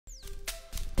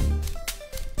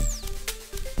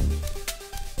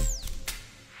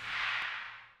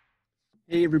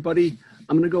Hey everybody,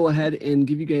 I'm going to go ahead and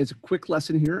give you guys a quick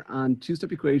lesson here on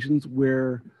two-step equations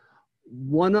where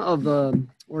one of the,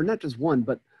 or not just one,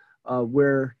 but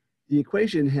where the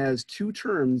equation has two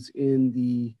terms in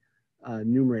the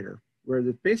numerator, where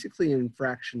they're basically in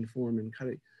fraction form. And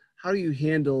how do you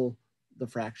handle the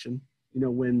fraction,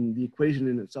 when the equation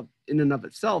in and of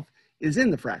itself is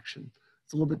in the fraction?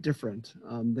 It's a little bit different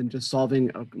than just solving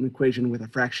an equation with a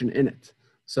fraction in it.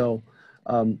 So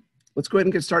let's go ahead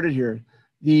and get started here.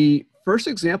 The first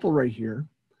example right here,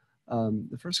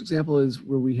 the first example is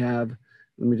where we have,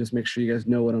 let me just make sure you guys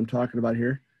know what I'm talking about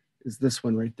here, is this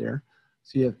one right there.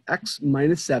 So you have x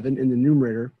minus 7 in the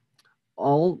numerator,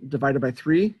 all divided by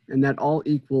 3, and that all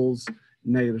equals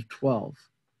negative 12.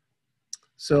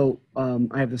 So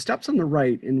I have the steps on the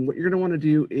right, and what you're going to want to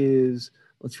do is,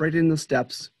 let's write in the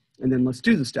steps, and then let's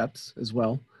do the steps as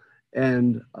well,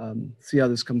 and see how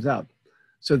this comes out.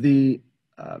 So the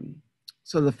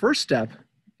first step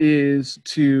is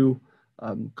to,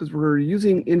 because we're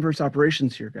using inverse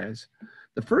operations here, guys,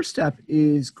 the first step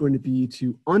is going to be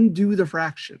to undo the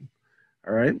fraction,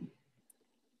 all right?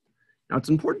 Now, it's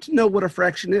important to know what a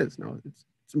fraction is. Now,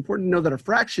 it's important to know that a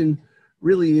fraction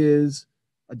really is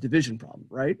a division problem,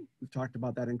 right? We've talked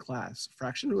about that in class.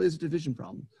 Fraction really is a division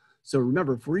problem. So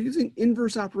remember, if we're using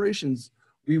inverse operations,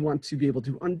 we want to be able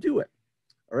to undo it,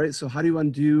 all right? So how do you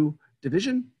undo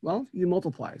division? Well, you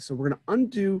multiply. So we're going to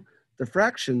undo the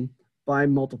fraction by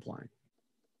multiplying.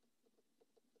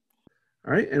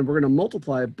 All right, and we're going to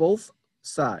multiply both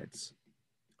sides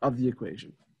of the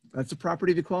equation. That's the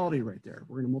property of equality right there.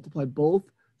 We're going to multiply both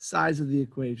sides of the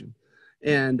equation.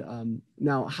 And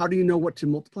now, how do you know what to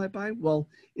multiply by? Well,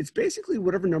 it's basically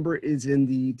whatever number is in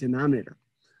the denominator.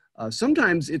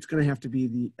 Sometimes it's going to have to be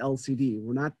the LCD.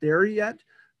 We're not there yet.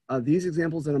 These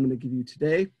examples that I'm going to give you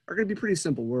today are going to be pretty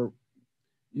simple. Where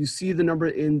you see the number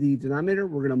in the denominator,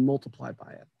 we're going to multiply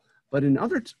by it. But in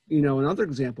other, in other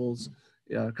examples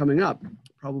coming up,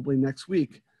 probably next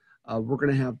week, we're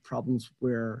going to have problems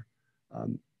where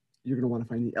you're going to want to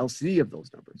find the LCD of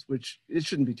those numbers, which it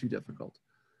shouldn't be too difficult.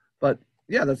 But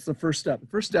yeah, that's the first step. The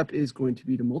first step is going to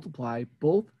be to multiply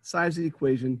both sides of the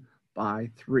equation by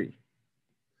 3.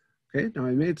 Okay, now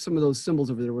I made some of those symbols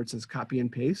over there where it says copy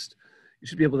and paste. You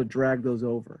should be able to drag those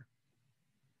over.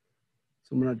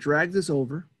 So I'm going to drag this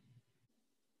over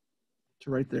to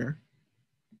right there.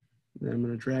 Then I'm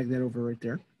going to drag that over right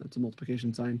there. That's a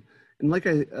multiplication sign. And like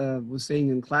I was saying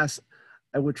in class,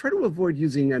 I would try to avoid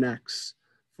using an X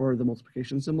for the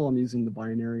multiplication symbol. I'm using the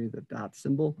binary, the dot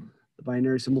symbol, the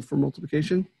binary symbol for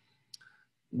multiplication,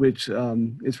 which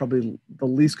is probably the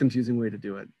least confusing way to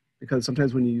do it. Because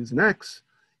sometimes when you use an X,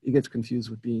 it gets confused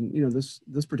with being,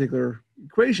 this particular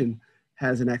equation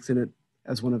has an X in it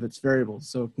as one of its variables.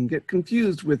 So it can get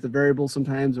confused with the variable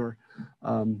sometimes, or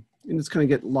and it's kind of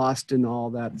get lost in all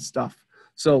that stuff.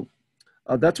 So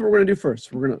that's what we're going to do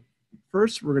first. We're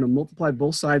going to multiply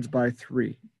both sides by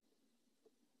 3.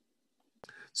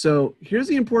 So here's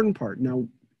the important part. Now,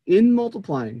 in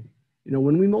multiplying,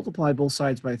 when we multiply both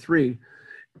sides by 3,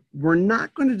 we're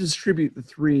not going to distribute the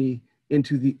 3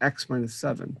 into the x minus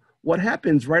 7. What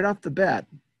happens right off the bat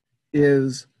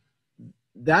is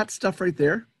that stuff right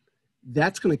there,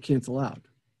 that's going to cancel out,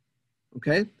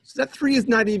 okay? So that 3 is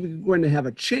not even going to have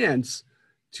a chance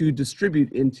to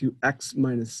distribute into x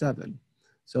minus 7.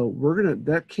 So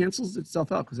that cancels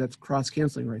itself out because that's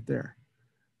cross-canceling right there,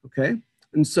 okay?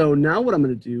 And so now what I'm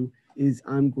going to do is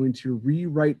I'm going to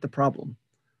rewrite the problem,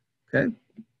 okay?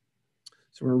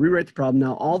 So we're going to rewrite the problem.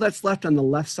 Now all that's left on the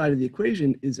left side of the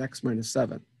equation is x minus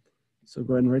 7. So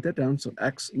go ahead and write that down. So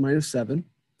x minus 7,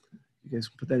 you guys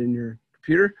can put that in your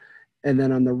computer. And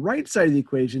then on the right side of the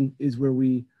equation is where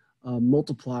we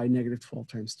multiply negative 12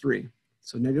 times 3.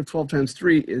 So negative 12 times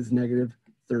 3 is negative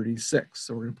 36.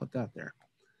 So we're going to put that there.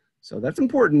 So that's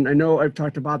important. I know I've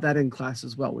talked about that in class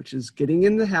as well, which is getting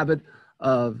in the habit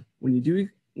of when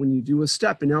you do a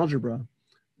step in algebra,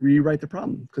 rewrite the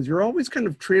problem, because you're always kind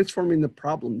of transforming the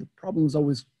problem. The problem is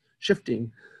always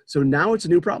shifting. So now it's a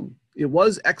new problem. It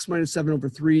was x minus 7 over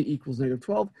 3 equals negative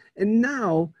 12. And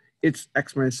now it's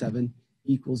x minus 7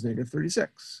 equals negative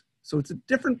 36. So it's a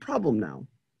different problem now.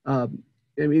 I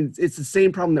mean, it's the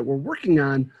same problem that we're working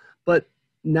on, but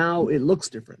now it looks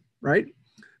different, right?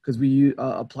 Because we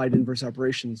applied inverse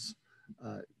operations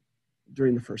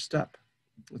during the first step.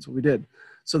 That's what we did.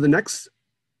 So the next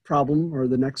problem, or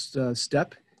the next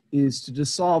step, is to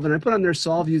just solve, and I put on there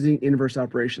solve using inverse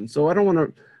operations. So I don't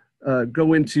want to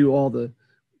go into all the,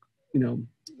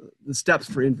 the steps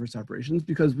for inverse operations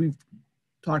because we've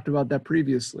talked about that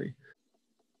previously.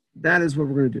 That is what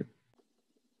we're going to do.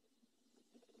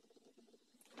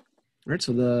 All right,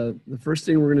 so the first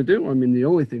thing we're going to do, I mean, the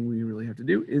only thing we really have to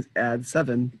do is add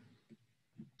 7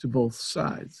 to both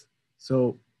sides.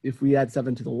 So if we add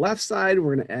 7 to the left side,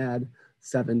 we're going to add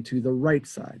 7 to the right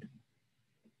side.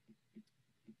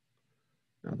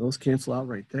 Now those cancel out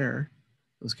right there.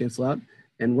 Those cancel out.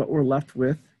 And what we're left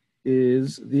with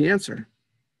is the answer,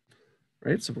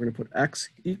 right? So we're going to put x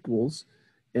equals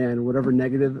and whatever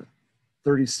negative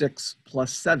 36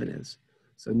 plus 7 is.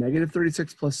 So negative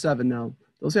 36 plus 7. Now,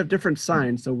 those have different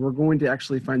signs, so we're going to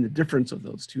actually find the difference of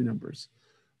those two numbers.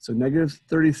 So negative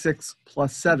 36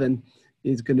 plus 7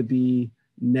 is going to be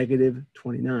negative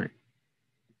 29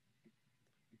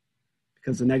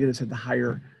 because the negatives had the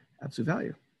higher absolute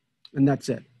value. And that's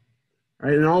it.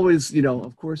 All right, and always, you know,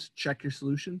 of course, check your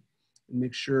solution and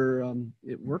make sure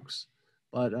it works,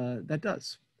 but that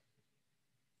does.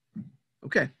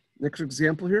 Okay, next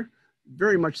example here.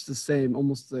 Very much the same,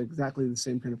 almost exactly the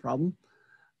same kind of problem.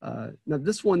 Now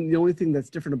this one, the only thing that's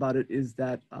different about it is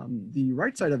that the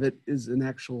right side of it is an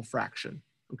actual fraction,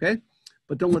 okay?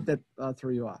 But don't let that throw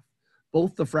you off.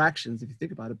 Both the fractions, if you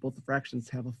think about it, both the fractions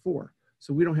have a 4.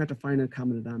 So we don't have to find a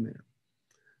common denominator.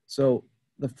 So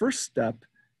the first step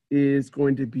is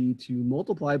going to be to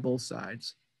multiply both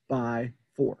sides by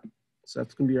 4. So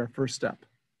that's going to be our first step.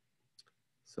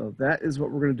 So that is what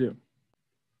we're going to do.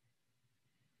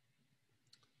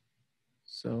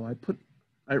 So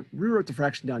I rewrote the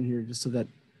fraction down here just so that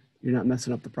you're not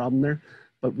messing up the problem there.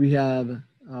 But we have,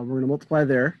 we're going to multiply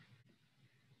there,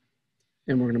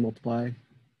 and we're going to multiply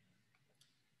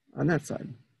on that side.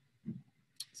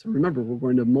 So remember, we're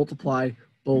going to multiply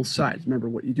both sides. Remember,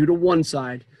 what you do to one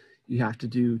side, you have to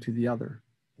do to the other.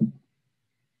 All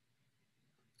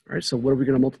right, so what are we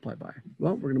going to multiply by?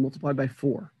 Well, we're going to multiply by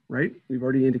 4, right? We've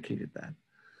already indicated that.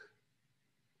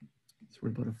 So we're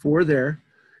going to put a 4 there,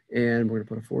 and we're going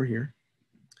to put a 4 here.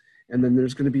 And then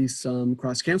there's going to be some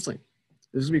cross-canceling.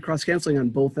 There's going to be cross-canceling on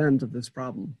both ends of this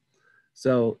problem.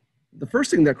 So the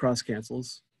first thing that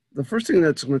cross-cancels, the first thing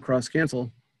that's going to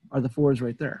cross-cancel are the 4s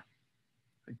right there.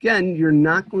 Again, you're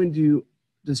not going to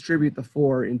distribute the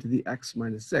 4 into the x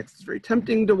minus 6. It's very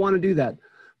tempting to want to do that,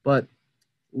 but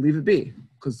leave it be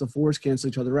because the 4s cancel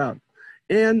each other out.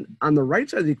 And on the right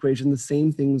side of the equation, the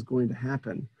same thing is going to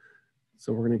happen.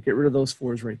 So we're going to get rid of those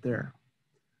 4s right there.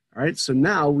 All right, so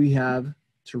now we have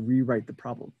to rewrite the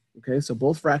problem. Okay, so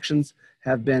both fractions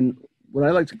have been what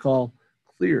I like to call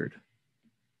cleared.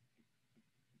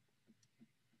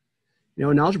 You know,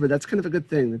 in algebra, that's kind of a good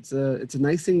thing. It's a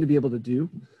nice thing to be able to do,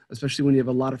 especially when you have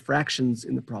a lot of fractions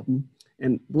in the problem.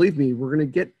 And believe me, we're going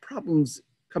to get problems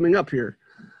coming up here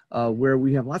where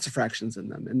we have lots of fractions in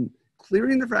them. And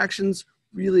clearing the fractions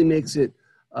really makes it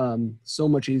so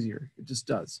much easier. It just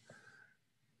does.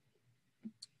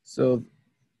 So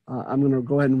I'm going to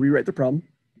go ahead and rewrite the problem.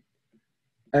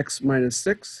 X minus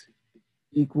 6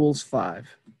 equals 5.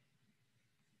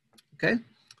 Okay,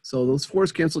 so those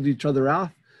 4s canceled each other out.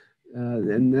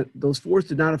 And those 4s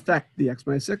did not affect the x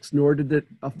minus 6, nor did it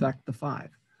affect the 5.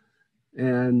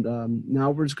 And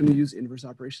now we're just going to use inverse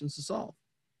operations to solve.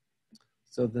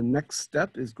 So the next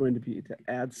step is going to be to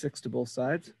add 6 to both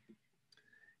sides.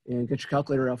 And get your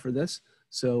calculator out for this.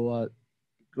 So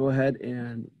go ahead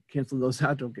and cancel those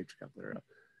out. Don't get your calculator out.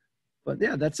 But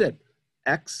yeah, that's it.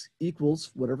 X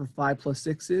equals whatever 5 plus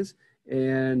 6 is.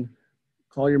 And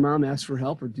call your mom, ask for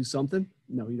help, or do something.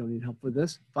 No, you don't need help with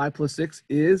this. 5 plus 6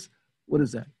 is, what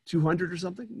is that, 200 or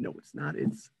something? No, it's not.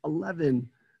 It's 11.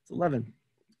 It's 11.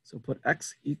 So put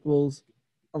X equals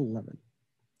 11.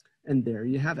 And there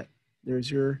you have it. There's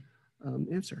your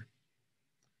answer.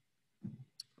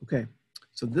 Okay,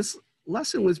 so this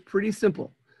lesson was pretty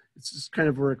simple. It's just kind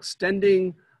of, we're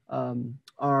extending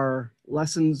our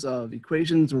lessons of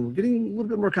equations, and we're getting a little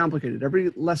bit more complicated.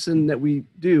 Every lesson that we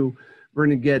do, we're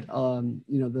going to get, you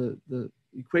know, the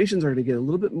equations are going to get a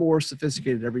little bit more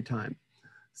sophisticated every time.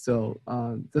 So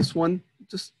this one,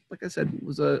 just like I said,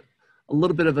 was a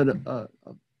little bit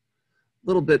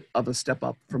of a step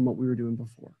up from what we were doing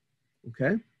before.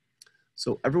 Okay,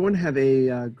 so everyone have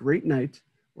a great night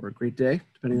or a great day,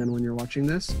 depending on when you're watching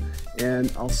this,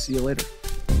 and I'll see you later.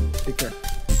 Take care.